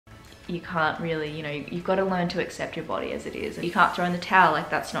you can't really, you know, you've got to learn to accept your body as it is. You can't throw in the towel. Like,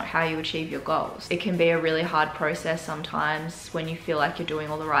 that's not how you achieve your goals. It can be a really hard process sometimes when you feel like you're doing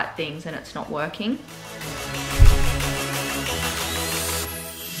all the right things and it's not working.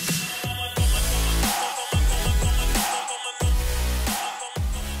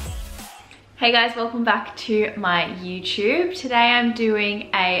 Hey guys, welcome back to my YouTube. Today I'm doing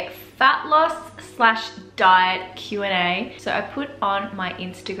a fat loss / diet Q&A. So I put on my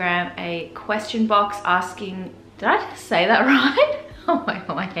Instagram a question box asking, did I just say that right? Oh my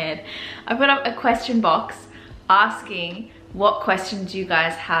god, my head. I put up a question box asking what questions you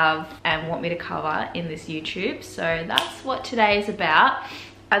guys have and want me to cover in this YouTube. So that's what today is about.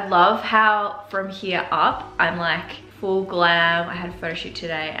 I love how from here up, I'm like full glam. I had a photo shoot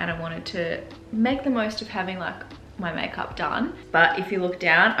today and I wanted to make the most of having like my makeup done. But if you look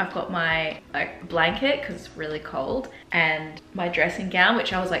down, I've got my like blanket because it's really cold and my dressing gown,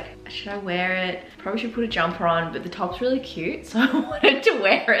 which I was like, should I wear it? Probably should put a jumper on, but the top's really cute, so I wanted to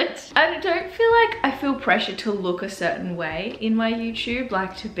wear it. I don't feel like I feel pressure to look a certain way in my YouTube,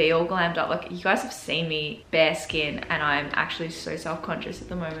 like to be all glammed up. Like, you guys have seen me bare skin and I'm actually so self-conscious at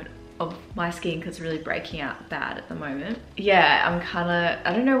the moment of my skin because it's really breaking out bad at the moment. Yeah, I'm kind of,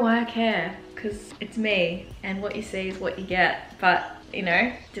 I don't know why I care, because it's me and what you see is what you get, but you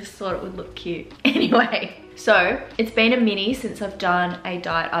know, just thought it would look cute. Anyway, so it's been a mini since I've done a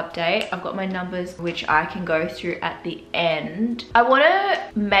diet update. I've got my numbers, which I can go through at the end. I want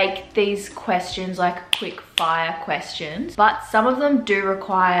to make these questions like quick fire questions, but some of them do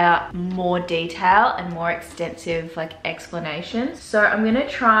require more detail and more extensive like explanations. So I'm gonna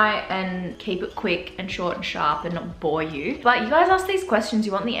try and keep it quick and short and sharp and not bore you. But you guys ask these questions,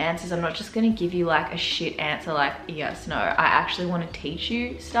 you want the answers. I'm not just gonna give you like a shit answer like yes, no. I actually want to teach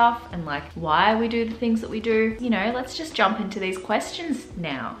you stuff and like why we do the things that we do. You know, let's just jump into these questions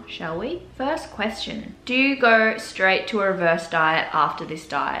now, shall we? First question, do you go straight to a reverse diet after this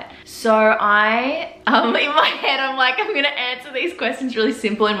diet? So in my head, I'm like, I'm gonna answer these questions really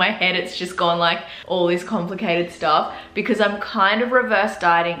simple. In my head, it's just gone like all this complicated stuff because I'm kind of reverse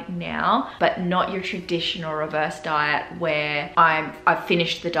dieting now, but not your traditional reverse diet where I've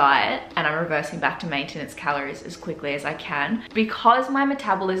finished the diet and I'm reversing back to maintenance calories as quickly as I can. Because my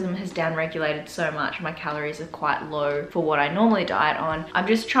metabolism has downregulated so much, my calories are quite low for what I normally diet on. I'm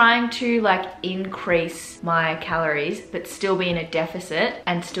just trying to like increase my calories, but still be in a deficit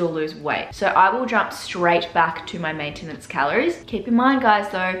and still lose weight. So I will jump straight back to my maintenance calories. Keep in mind,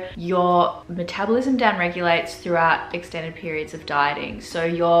 guys, though, your metabolism downregulates throughout extended periods of dieting. So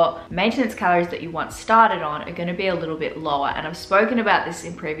your maintenance calories that you once started on are going to be a little bit lower. And I've spoken about this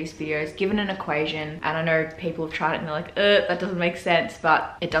in previous videos, given an equation, and I know people have tried it and they're like, that doesn't make sense,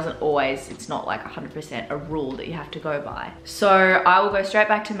 but it doesn't always. It's not like 100% a rule that you have to go by. So I will go straight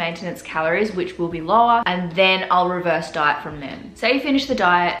back to maintenance calories, which will be lower, and then I'll reverse diet from them. Say you finish the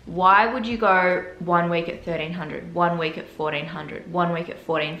diet, why would you go 1 week at 1300, 1 week at 1400, 1 week at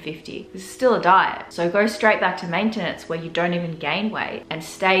 1450? This is still a diet. So go straight back to maintenance where you don't even gain weight and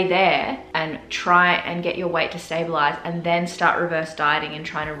stay there and try and get your weight to stabilize, and then start reverse dieting and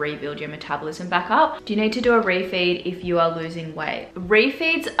trying to rebuild your metabolism back up. Do you need to do a refeed if you are losing weight?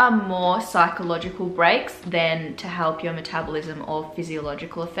 Refeeds are more psychological breaks than to help your metabolism or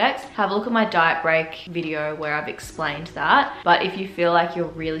physiological effects. Have a look at my diet break video where I've explained that. But if you feel like you're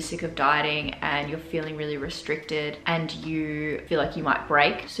really sick of dieting and you're feeling really restricted and you feel like you might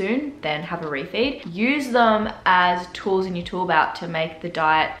break soon, then have a refeed. Use them as tools in your tool belt to make the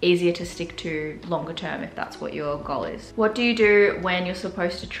diet easier to stick to longer term if that's what your goal is. What do you do when you're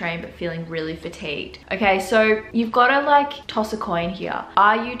supposed to train but feeling really fatigued? Okay, so you've got to like toss a coin here.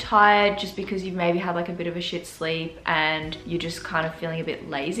 Are you tired just because you've maybe had like a bit of a shit sleep and you're just kind of feeling a bit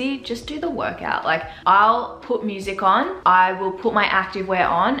lazy? Just do the workout. Like, I'll put music on, I will put my activewear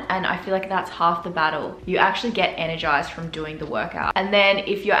on, and I feel like that's half the battle. You actually get energized from doing the workout. And then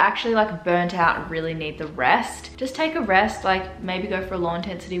if you're actually like burnt out and really need the rest, just take a rest, like maybe go for a low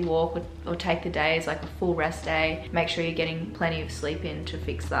intensity walk or take the day as like a full rest day. Make sure you're getting plenty of sleep in to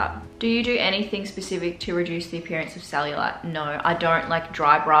fix that. Do you do anything specific to reduce the appearance of cellulite? No, I don't like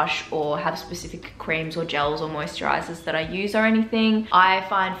dry brush or have specific creams or gels or moisturizers that I use or anything. I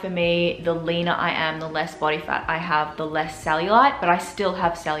find for me, the leaner I am, the less body fat I have, the less cellulite, but I still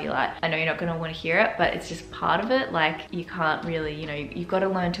have cellulite. I know you're not gonna wanna hear it, it, but it's just part of it. Like, you can't really, you know, you've got to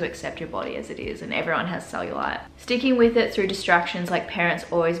learn to accept your body as it is, and everyone has cellulite. Sticking with it through distractions like parents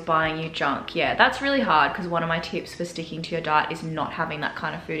always buying you junk. Yeah, that's really hard, because one of my tips for sticking to your diet is not having that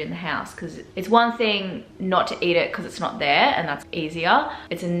kind of food in the house, because it's one thing not to eat it because it's not there, and that's easier.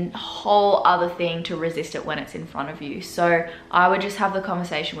 It's a whole other thing to resist it when it's in front of you. So I would just have the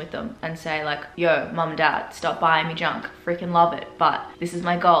conversation with them and say like, yo, mom and dad, stop buying me junk. Freaking love it, but this is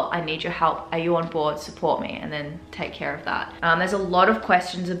my goal. I need your help. Are you on board? Support me, and then take care of that. There's a lot of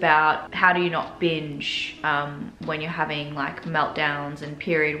questions about how do you not binge when you're having like meltdowns and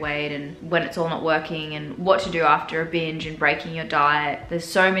period weight, and when it's all not working, and what to do after a binge and breaking your diet. There's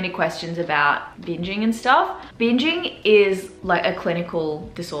so many questions about binging and stuff. Binging is like a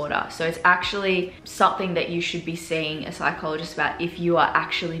clinical disorder, so it's actually something that you should be seeing a psychologist about if you are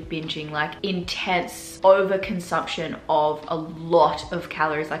actually binging, like intense overconsumption of a lot of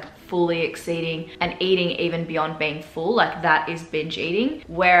calories, like fully exceeding and eating even beyond being full. Like, that is binge eating.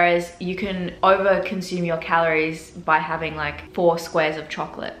 Whereas you can over consume your calories by having like 4 squares of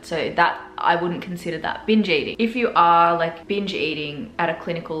chocolate, so that I wouldn't consider that binge eating. If you are like binge eating at a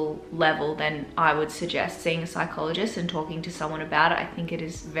clinical level, then I would suggest seeing a psychologist and talking to someone about it. I think it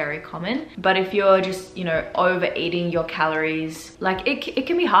is very common. But if you're just, you know, overeating your calories, like it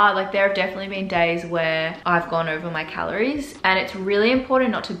can be hard. Like, there have definitely been days where I've gone over my calories, and it's really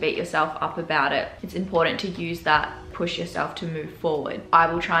important not to beat yourself up about it. It's important to use that, push yourself to move forward.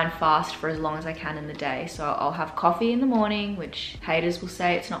 I will try and fast for as long as I can in the day. So I'll have coffee in the morning, which haters will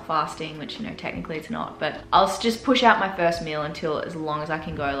say it's not fasting, which, you know, technically it's not, but I'll just push out my first meal until as long as I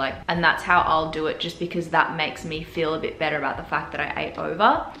can go, like, and that's how I'll do it, just because that makes me feel a bit better about the fact that I ate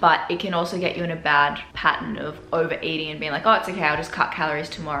over. But it can also get you in a bad pattern of overeating and being like, oh, it's okay, I'll just cut calories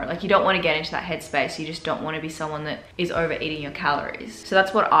tomorrow. Like, you don't want to get into that headspace. You just don't want to be someone that is overeating your calories. So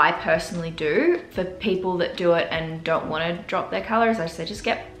that's what I personally do. For people that do it and don't want to drop their calories, I say just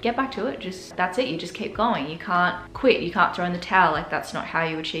get back to it. Just, that's it. You just keep going. You can't quit. You can't throw in the towel. Like, that's not how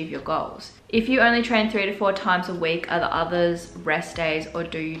you achieve your goals. If you only train 3 to 4 times a week, are the others rest days, or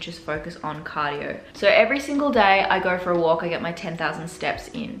do you just focus on cardio? So every single day I go for a walk, I get my 10,000 steps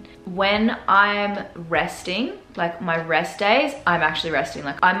in. When I'm resting, like my rest days, I'm actually resting.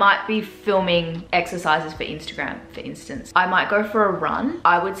 Like, I might be filming exercises for Instagram, for instance. I might go for a run.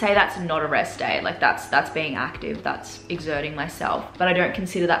 I would say that's not a rest day. Like, that's being active, that's exerting myself. But I don't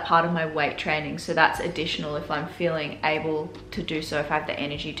consider that part of my weight training. So that's additional if I'm feeling able to do so, if I have the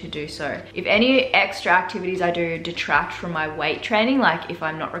energy to do so. If any extra activities I do detract from my weight training, like if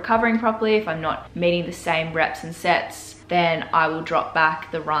I'm not recovering properly, if I'm not meeting the same reps and sets, then I will drop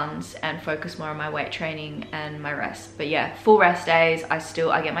back the runs and focus more on my weight training and my rest. But yeah, full rest days,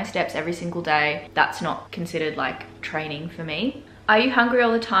 I get my steps every single day. That's not considered like training for me. Are you hungry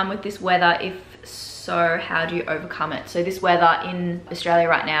all the time with this weather? If so, how do you overcome it? So this weather in Australia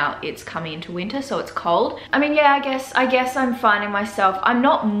right now, it's coming into winter, so it's cold. I mean, yeah, I guess I'm finding myself, I'm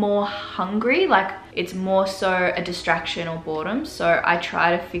not more hungry, like it's more so a distraction or boredom. So I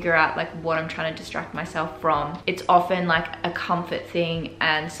try to figure out like what I'm trying to distract myself from. It's often like a comfort thing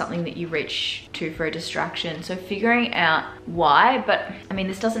and something that you reach to for a distraction. So figuring out why, but I mean,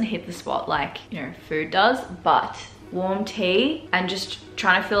 this doesn't hit the spot like, you know, food does, but warm tea and just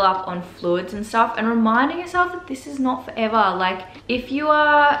trying to fill up on fluids and stuff, and reminding yourself that this is not forever. Like, if you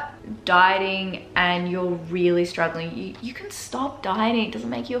are dieting and you're really struggling, you can stop dieting. It doesn't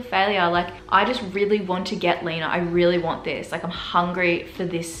make you a failure. Like, I just really want to get leaner. I really want this. Like, I'm hungry for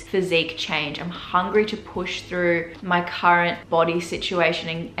this physique change. I'm hungry to push through my current body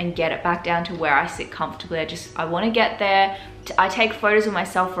situation and get it back down to where I sit comfortably. I want to get there. I take photos of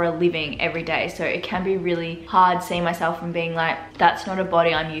myself for a living every day, so it can be really hard seeing myself and being like, that's not a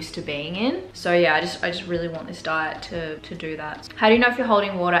body I'm used to being in. So yeah, I just really want this diet to do that. How do you know if you're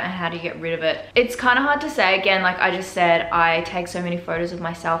holding water, and how do you get rid of it? It's kind of hard to say. Again, like I just said, I take so many photos of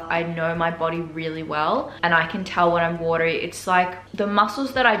myself. I know my body really well, and I can tell when I'm watery. It's like the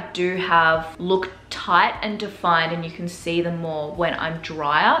muscles that I do have look tight and defined, and you can see them more when I'm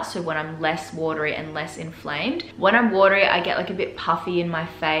drier, so when I'm less watery and less inflamed. When I'm watery, I get like a bit puffy in my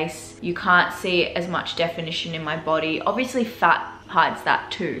face. You can't see as much definition in my body. Obviously fat hides that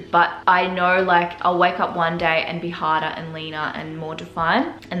too, but I know like I'll wake up one day and be harder and leaner and more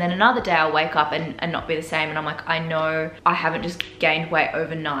defined, and then another day I'll wake up and not be the same, and I'm like, I know I haven't just gained weight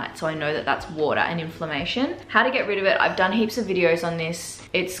overnight, so I know that that's water and inflammation. How to get rid of it, I've done heaps of videos on this.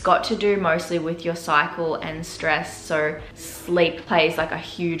 It's got to do mostly with your cycle and stress, so sleep plays like a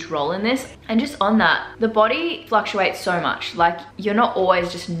huge role in this. And just on that, the body fluctuates so much. Like, you're not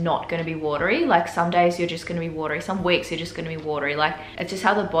always just not going to be watery. Like, some days you're just going to be watery, some weeks you're just going to be watery. Like, it's just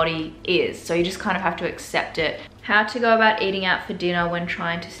how the body is. So you just kind of have to accept it. How to go about eating out for dinner when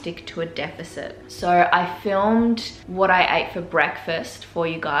trying to stick to a deficit. So I filmed what I ate for breakfast for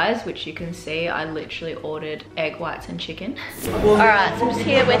you guys, which you can see. I literally ordered egg whites and chicken. All right, so I'm just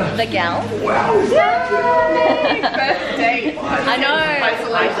here with the gal. Wow. First date. I know.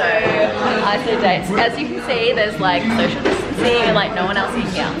 ISO dates. As you can see, there's like social distancing and like no one else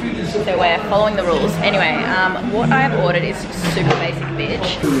eating out. So we're following the rules. Anyway, what I've ordered is super basic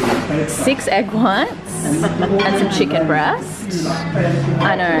bitch. 6 egg whites and some chicken breast.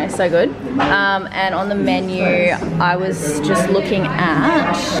 I know, so good. And on the menu, I was just looking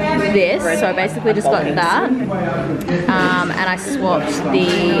at this. So I basically just got that. And I swapped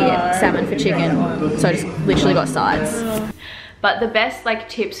the salmon for chicken. So I just literally got sides. But the best like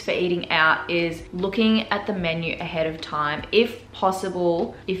tips for eating out is looking at the menu ahead of time. If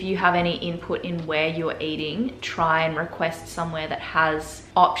possible, if you have any input in where you're eating, try and request somewhere that has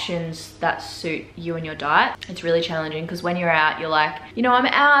options that suit you and your diet. It's really challenging because when you're out, you're like, you know, I'm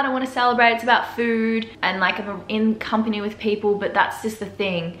out, I want to celebrate, it's about food, and like I'm in company with people, but that's just the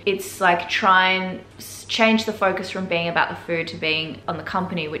thing. It's like try and change the focus from being about the food to being on the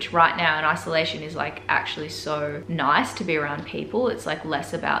company, which right now in isolation is like actually so nice to be around people. It's like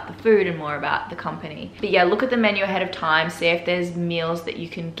less about the food and more about the company. But yeah, look at the menu ahead of time, see if there's meals that you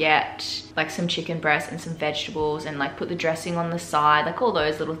can get, like some chicken breast and some vegetables, and like put the dressing on the side, like all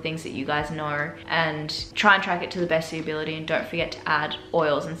those little things that you guys know, and try and track it to the best of your ability. And don't forget to add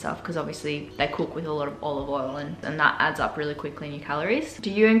oils and stuff, because obviously they cook with a lot of olive oil, and that adds up really quickly in your calories. Do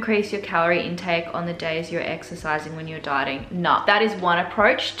you increase your calorie intake on the days you're exercising when you're dieting? No. That is one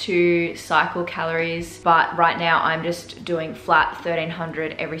approach to cycle calories, but right now I'm just doing flat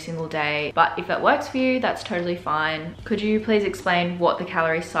 1300 every single day. But if that works for you, that's totally fine. Could you please explain what the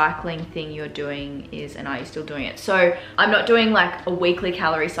calorie cycling thing you're doing is, and are you still doing it? So I'm not doing like a weekly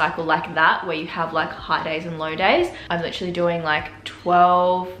calorie cycle like that where you have like high days and low days. I'm literally doing like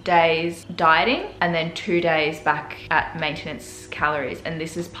 12 days dieting and then 2 days back at maintenance calories. And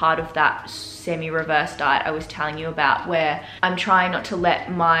this is part of that semi-reverse diet I was telling you about, where I'm trying not to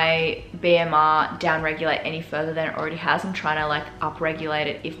let my BMR down-regulate any further than it already has. I'm trying to like up-regulate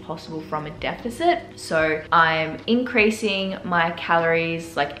it if possible from a deficit. So I'm increasing my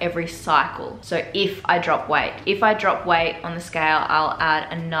calories like every cycle. So if I drop weight on the scale, I'll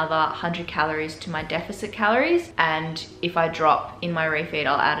add another 100 calories to my deficit calories. And if I drop in my refeed,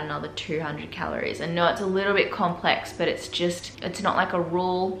 I'll add another 200 calories. And no, it's a little bit complex, but it's not like a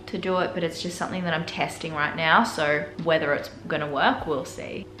rule to do it, but it's just something that I'm testing right now. So whether it's gonna work, we'll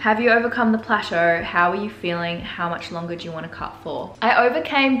see. Have you overcome the plateau? How are you feeling? How much longer do you want to cut for? I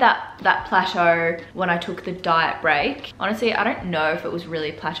overcame that plateau when I took the diet break. Honestly, I don't know if it was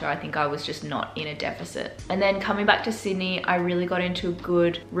really a plateau. I think I was just not in a deficit. And then coming back to Sydney, I really got into a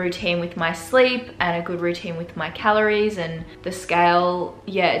good routine with my sleep and a good routine with my calories, and the scale,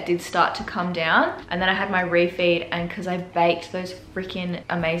 yeah, it did start to come down. And then I had my refeed, and because I baked those freaking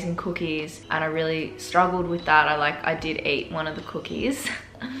amazing cookies and I really struggled with that, I did eat one of the cookies.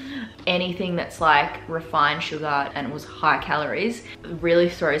 Anything that's like refined sugar and it was high calories really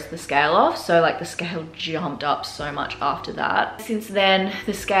throws the scale off. So like the scale jumped up so much after that. Since then,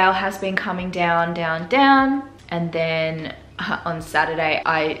 the scale has been coming down, down, down. And then on Saturday,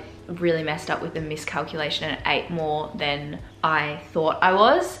 I really messed up with the miscalculation and ate more than I thought I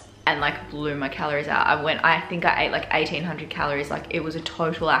was, and like blew my calories out. I think I ate like 1800 calories. Like it was a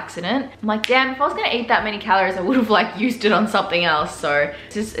total accident. I'm like, damn, if I was gonna eat that many calories, I would have like used it on something else. So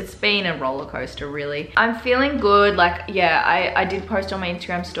it's been a roller coaster really. I'm feeling good. Like, yeah, I did post on my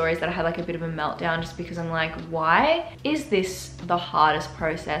Instagram stories that I had like a bit of a meltdown, just because I'm like, why is this the hardest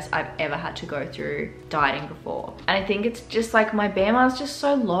process I've ever had to go through dieting before? And I think it's just like my BMR is just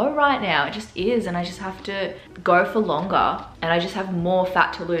so low right now. It just is, and I just have to go for longer, and I just have more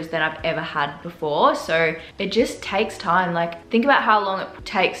fat to lose than I've ever had before. So it just takes time. Like, think about how long it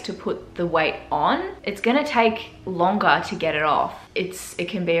takes to put the weight on. It's gonna take longer to get it off. It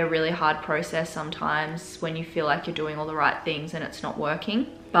can be a really hard process sometimes when you feel like you're doing all the right things and it's not working.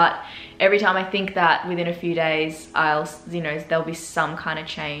 But every time I think that within a few days, there'll be some kind of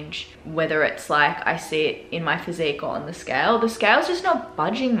change, whether it's like I see it in my physique or on the scale. The scale's just not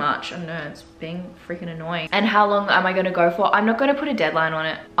budging much. I don't know, it's being freaking annoying. And how long am I gonna go for? I'm not gonna put a deadline on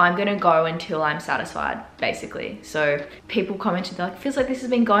it. I'm gonna go until I'm satisfied, basically. So people commented, they're like, feels like this has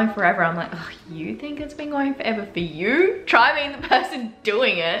been going forever. I'm like, oh, you think it's been going forever for you? Try being the person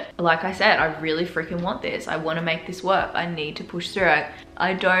doing it. Like I said, I really freaking want this. I wanna make this work. I need to push through it.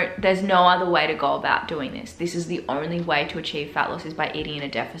 there's no other way to go about doing this. This is the only way to achieve fat loss, is by eating in a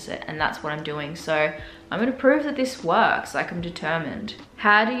deficit, and that's what I'm doing. So I'm gonna prove that this works, like I'm determined.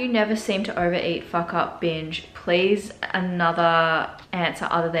 How do you never seem to overeat, fuck up, binge? Please, another answer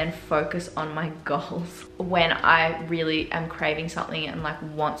other than focus on my goals. When I really am craving something and like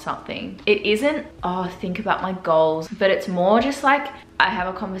want something, it isn't, oh, think about my goals, but it's more just like, I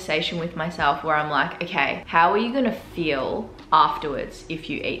have a conversation with myself where I'm like, okay, how are you gonna feel afterwards if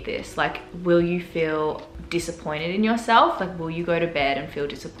you eat this? Like, will you feel disappointed in yourself? Like, will you go to bed and feel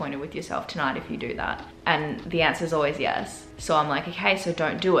disappointed with yourself tonight if you do that? And the answer is always yes. So I'm like, okay, so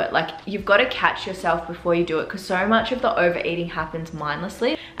don't do it. Like, you've got to catch yourself before you do it, because so much of the overeating happens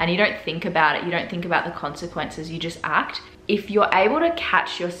mindlessly and you don't think about it. You don't think about the consequences, you just act. If you're able to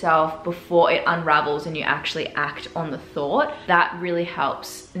catch yourself before it unravels and you actually act on the thought, that really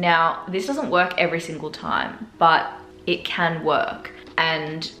helps. Now, this doesn't work every single time, but it can work.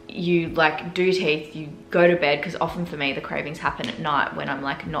 And you like do teeth, you go to bed, because often for me the cravings happen at night when I'm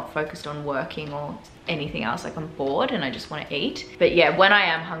like not focused on working or anything else, like I'm bored and I just want to eat. But yeah, when I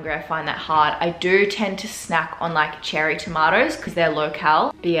am hungry I find that hard. I do tend to snack on like cherry tomatoes because they're low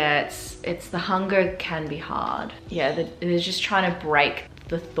cal. But yeah, it's the hunger can be hard. Yeah, it's just trying to break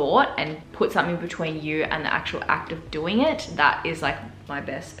the thought and put something between you and the actual act of doing it. That is like my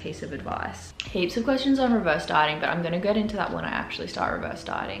best piece of advice. Heaps of questions on reverse dieting, but I'm gonna get into that when I actually start reverse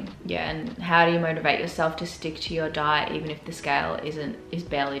dieting. Yeah, and how do you motivate yourself to stick to your diet even if the scale is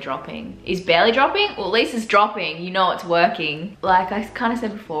barely dropping? Is barely dropping? Well, at least it's dropping. You know it's working. Like I kind of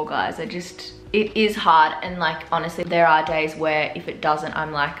said before, guys, it is hard, and like honestly there are days where if it doesn't,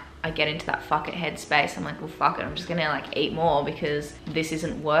 I'm like, I get into that fuck it headspace. I'm like, well, fuck it. I'm just gonna like eat more because this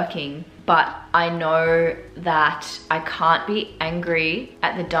isn't working. But I know that I can't be angry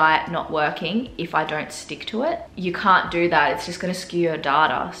at the diet not working if I don't stick to it. You can't do that. It's just gonna skew your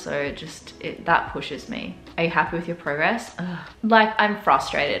data. So that pushes me. Are you happy with your progress? Ugh. Like, I'm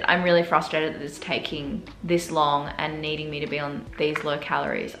frustrated. I'm really frustrated that it's taking this long and needing me to be on these low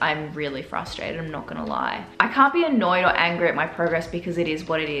calories. I'm really frustrated, I'm not gonna lie. I can't be annoyed or angry at my progress because it is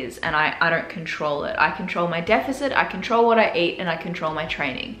what it is, and I don't control it. I control my deficit, I control what I eat, and I control my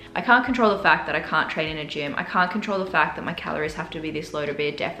training. I can't control the fact that I can't train in a gym. I can't control the fact that my calories have to be this low to be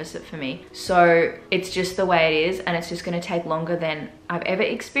a deficit for me. So it's just the way it is, and it's just gonna take longer than I've ever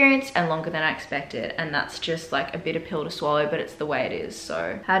experienced and longer than I expected, and that's just like a bitter pill to swallow, but it's the way it is.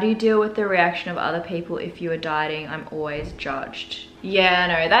 So how do you deal with the reaction of other people if you are dieting? I'm always judged. Yeah,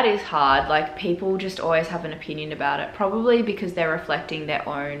 no, that is hard. Like, people just always have an opinion about it, probably because they're reflecting their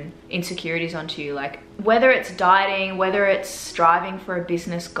own insecurities onto you. Like, whether it's dieting, whether it's striving for a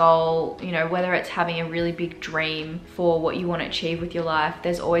business goal, you know, whether it's having a really big dream for what you want to achieve with your life,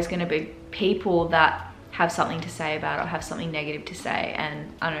 there's always going to be people that have something to say about it or have something negative to say.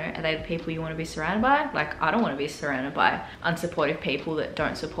 And I don't know, are they the people you want to be surrounded by? Like, I don't want to be surrounded by unsupportive people that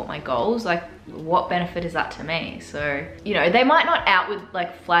don't support my goals. Like, what benefit is that to me? So, you know, they might not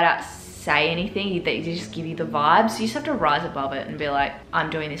flat out say anything, they just give you the vibes. You just have to rise above it and be like, I'm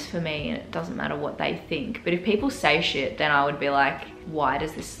doing this for me, and it doesn't matter what they think. But if people say shit, then I would be like, why do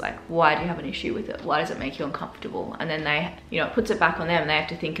you have an issue with it? Why does it make you uncomfortable? And then they, you know, it puts it back on them. They have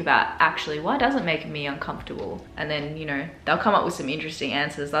to think about, actually, why does it make me uncomfortable? And then, you know, they'll come up with some interesting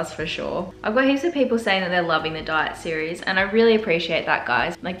answers, that's for sure. I've got heaps of people saying that they're loving the diet series, and I really appreciate that,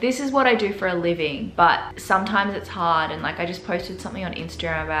 guys. Like, this is what I do for a living, but sometimes it's hard. And like, I just posted something on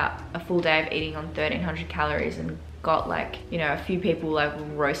Instagram about a full day of eating on 1300 calories and got like, you know, a few people like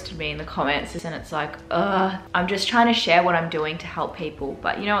roasted me in the comments, and it's like, I'm just trying to share what I'm doing to help people,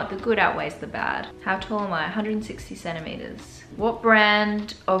 but you know what, the good outweighs the bad. How tall am I? 160 centimeters. What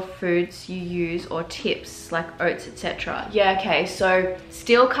brand of foods you use or tips, like oats, etc.? Yeah, okay, so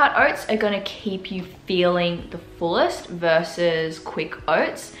steel cut oats are gonna keep you feeling the fullest versus quick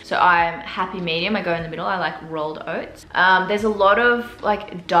oats. So I'm happy medium, I go in the middle, I like rolled oats. There's a lot of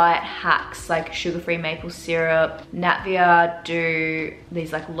like diet hacks, like sugar-free maple syrup. Natvia do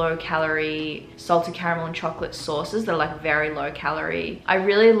these like low calorie salted caramel and chocolate sauces that are like very low calorie. I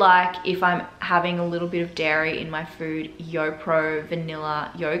really like, if I'm having a little bit of dairy in my food, YoPro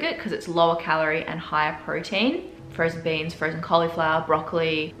vanilla yogurt, because it's lower calorie and higher protein. Frozen beans, frozen cauliflower,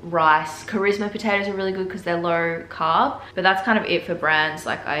 broccoli, rice. Charisma potatoes are really good because they're low carb, but that's kind of it for brands.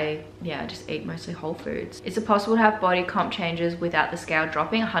 Like, I just eat mostly whole foods. Is it possible to have body comp changes without the scale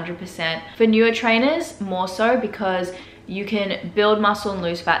dropping? 100%. For newer trainers, more so, because you can build muscle and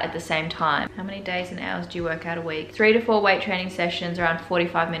lose fat at the same time. How many days and hours do you work out a week? 3 to 4 weight training sessions, around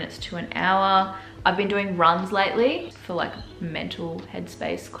 45 minutes to an hour. I've been doing runs lately for like mental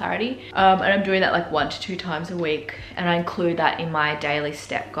headspace clarity. And I'm doing that like 1 to 2 times a week, and I include that in my daily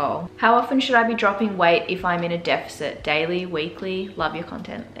step goal. How often should I be dropping weight if I'm in a deficit? Daily, weekly? Love your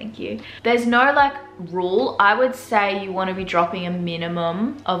content, thank you. There's no like rule. I would say you want to be dropping a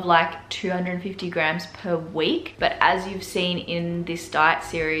minimum of like 250 grams per week, but as you've seen in this diet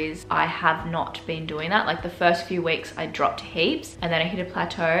series, I have not been doing that. Like the first few weeks I dropped heaps, and then I hit a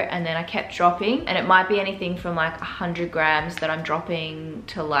plateau, and then I kept dropping, and it might be anything from like 100 grams that I'm dropping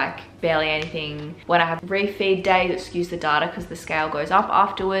to like barely anything. When I have refeed days, it skews the data because the scale goes up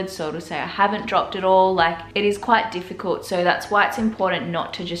afterwards, so it'll say I haven't dropped it all. Like it is quite difficult, so that's why it's important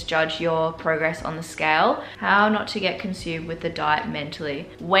not to just judge your progress on the scale. How not to get consumed with the diet mentally.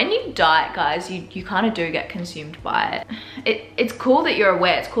 When you diet, guys, you kind of do get consumed by it. It's cool that you're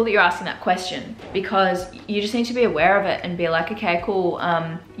aware. It's cool that you're asking that question, because you just need to be aware of it and be like, okay, cool,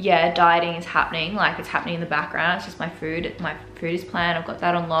 yeah, dieting is happening. Like it's happening in the background. It's just my food. My food is planned. I've got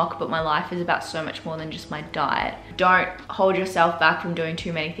that on lock, but my life is about so much more than just my diet. Don't hold yourself back from doing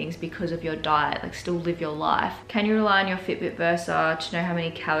too many things because of your diet. Like still live your life. Can you rely on your Fitbit Versa to know how many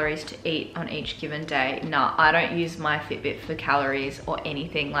calories to eat on each given day? No, I don't use my Fitbit for calories or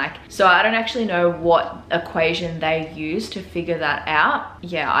anything. Like, so I don't actually know what equation they use to figure that out.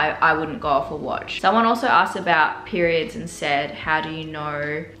 Yeah, I wouldn't go off a watch. Someone also asked about periods and said, how do you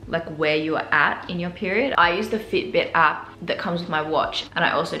know like where you are at in your period? I use the Fitbit app that comes with my watch, and I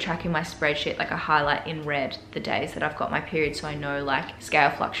also track in my spreadsheet, like I highlight in red the days that I've got my period, so I know like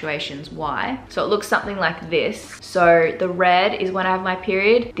scale fluctuations why. So it looks something like this. So the red is when I have my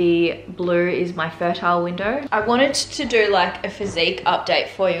period, the blue is my fertile window. I wanted to do like a physique update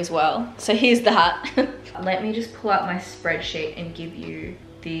for you as well, so here's that. Let me just pull up my spreadsheet and give you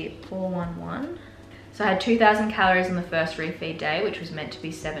the 411. So I had 2,000 calories on the first refeed day, which was meant to be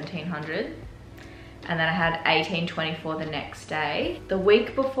 1,700. And then I had 1,824 the next day. The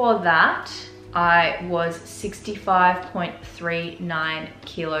week before that, I was 65.39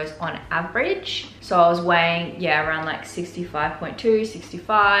 kilos on average. So I was weighing, yeah, around like 65.2,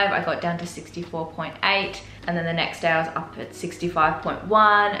 65. I got down to 64.8. And then the next day I was up at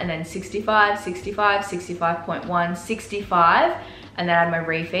 65.1, and then 65, 65, 65.1, 65. And then I had my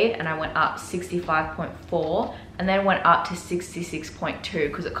refeed and I went up 65.4, and then went up to 66.2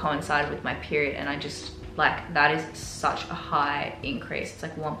 because it coincided with my period, and I just, like, that is such a high increase. It's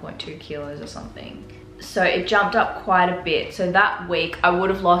like 1.2 kilos or something. So it jumped up quite a bit. So that week I would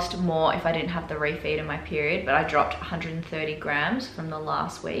have lost more if I didn't have the refeed in my period, but I dropped 130 grams from the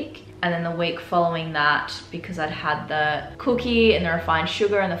last week. And then the week following that, because I'd had the cookie and the refined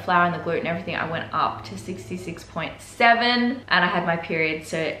sugar and the flour and the gluten and everything, I went up to 66.7, and I had my period.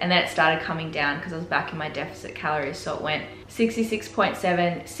 So, and then it started coming down because I was back in my deficit calories. So it went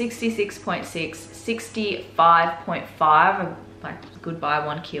 66.7, 66.6, 65.5, like goodbye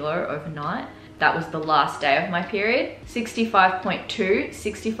 1 kilo overnight. That was the last day of my period. 65.2,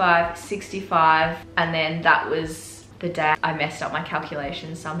 65, 65, and then that was the day I messed up my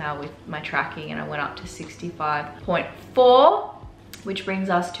calculations somehow with my tracking, and I went up to 65.4, which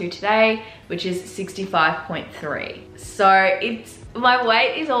brings us to today, which is 65.3. So it's, my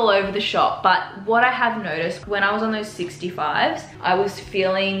weight is all over the shop, but what I have noticed when I was on those 65s, I was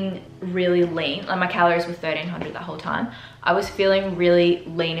feeling really lean. Like my calories were 1,300 the whole time. I was feeling really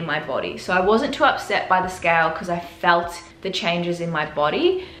lean in my body. So I wasn't too upset by the scale because I felt the changes in my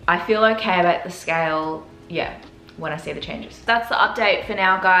body. I feel okay about the scale, yeah, when I see the changes. That's the update for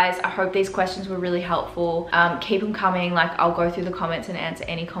now, guys. I hope these questions were really helpful. Keep them coming. Like, I'll go through the comments and answer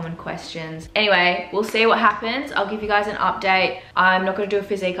any common questions. Anyway, we'll see what happens. I'll give you guys an update. I'm not gonna do a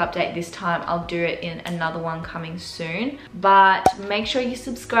physique update this time. I'll do it in another one coming soon. But make sure you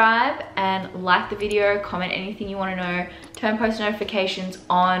subscribe and like the video, comment anything you wanna know, turn post notifications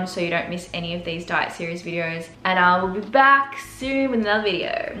on so you don't miss any of these diet series videos. And I will be back soon with another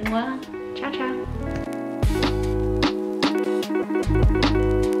video. Mwah. Ciao, ciao.